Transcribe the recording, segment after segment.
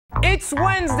It's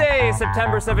Wednesday,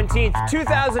 September 17th,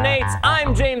 2008.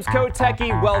 I'm James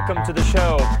Kotecki. Welcome to the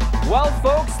show. Well,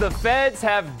 folks, the feds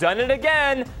have done it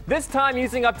again, this time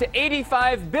using up to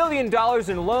 $85 billion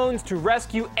in loans to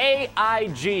rescue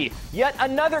AIG, yet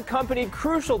another company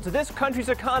crucial to this country's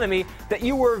economy that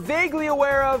you were vaguely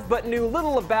aware of but knew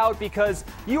little about because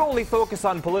you only focus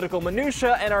on political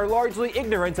minutia and are largely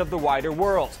ignorant of the wider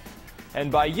world.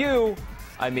 And by you,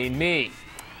 I mean me.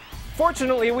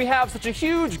 Fortunately, we have such a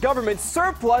huge government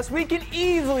surplus, we can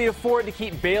easily afford to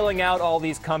keep bailing out all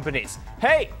these companies.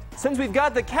 Hey, since we've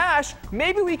got the cash,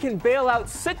 maybe we can bail out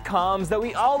sitcoms that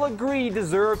we all agree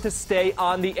deserve to stay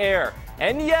on the air.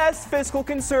 And yes, fiscal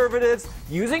conservatives,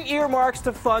 using earmarks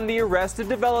to fund the Arrested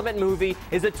Development movie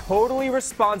is a totally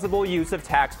responsible use of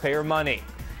taxpayer money.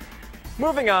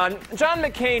 Moving on, John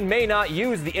McCain may not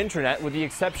use the internet with the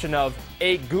exception of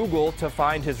a Google to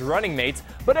find his running mates,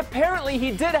 but apparently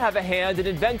he did have a hand in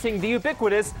inventing the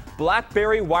ubiquitous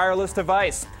Blackberry wireless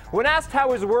device. When asked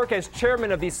how his work as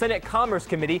chairman of the Senate Commerce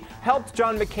Committee helped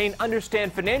John McCain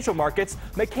understand financial markets,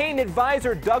 McCain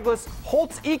advisor Douglas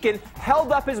Holtz-Eakin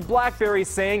held up his Blackberry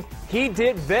saying he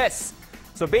did this.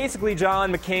 So basically, John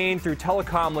McCain, through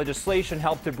telecom legislation,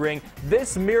 helped to bring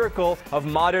this miracle of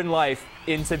modern life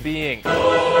into being. But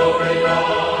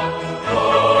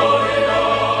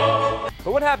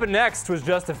what happened next was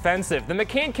just offensive. The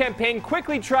McCain campaign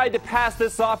quickly tried to pass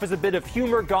this off as a bit of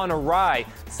humor gone awry,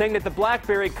 saying that the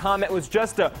Blackberry comment was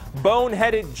just a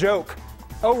boneheaded joke.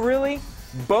 Oh, really?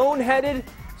 Boneheaded?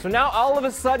 So now all of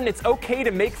a sudden it's okay to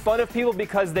make fun of people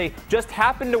because they just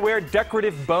happen to wear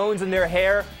decorative bones in their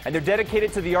hair and they're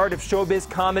dedicated to the art of showbiz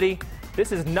comedy?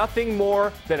 This is nothing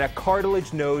more than a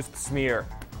cartilage-nosed smear.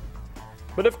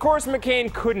 But of course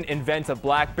McCain couldn't invent a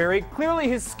Blackberry. Clearly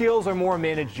his skills are more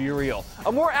managerial.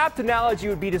 A more apt analogy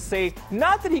would be to say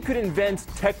not that he could invent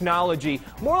technology,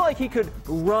 more like he could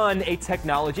run a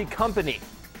technology company.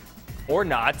 Or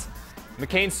not.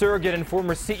 McCain surrogate and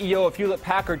former CEO of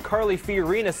Hewlett-Packard, Carly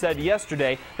Fiorina, said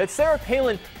yesterday that Sarah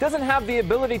Palin doesn't have the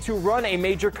ability to run a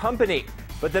major company,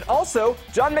 but that also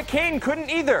John McCain couldn't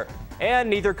either, and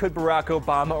neither could Barack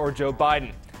Obama or Joe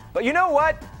Biden. But you know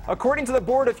what? According to the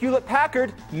board of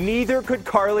Hewlett-Packard, neither could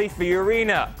Carly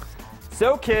Fiorina.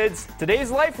 So kids, today's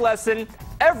life lesson,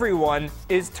 everyone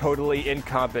is totally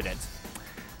incompetent.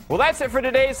 Well, that's it for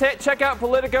today's hit. Check out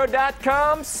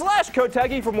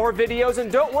politico.com/Kotecki for more videos. And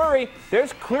don't worry,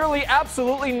 there's clearly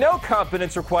absolutely no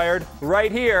competence required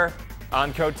right here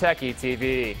on Kotecki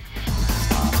TV.